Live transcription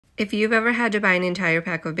If you've ever had to buy an entire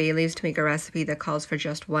pack of bay leaves to make a recipe that calls for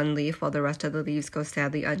just one leaf while the rest of the leaves go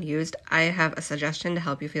sadly unused, I have a suggestion to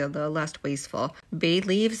help you feel a little less wasteful. Bay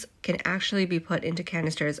leaves can actually be put into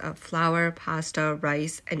canisters of flour, pasta,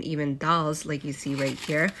 rice, and even dals like you see right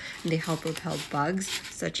here. And they help repel bugs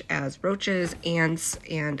such as roaches, ants,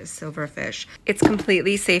 and silverfish. It's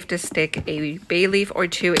completely safe to stick a bay leaf or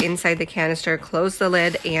two inside the canister, close the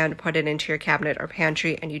lid, and put it into your cabinet or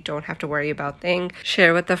pantry, and you don't have to worry about things.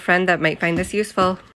 Share with a friend that might find this useful.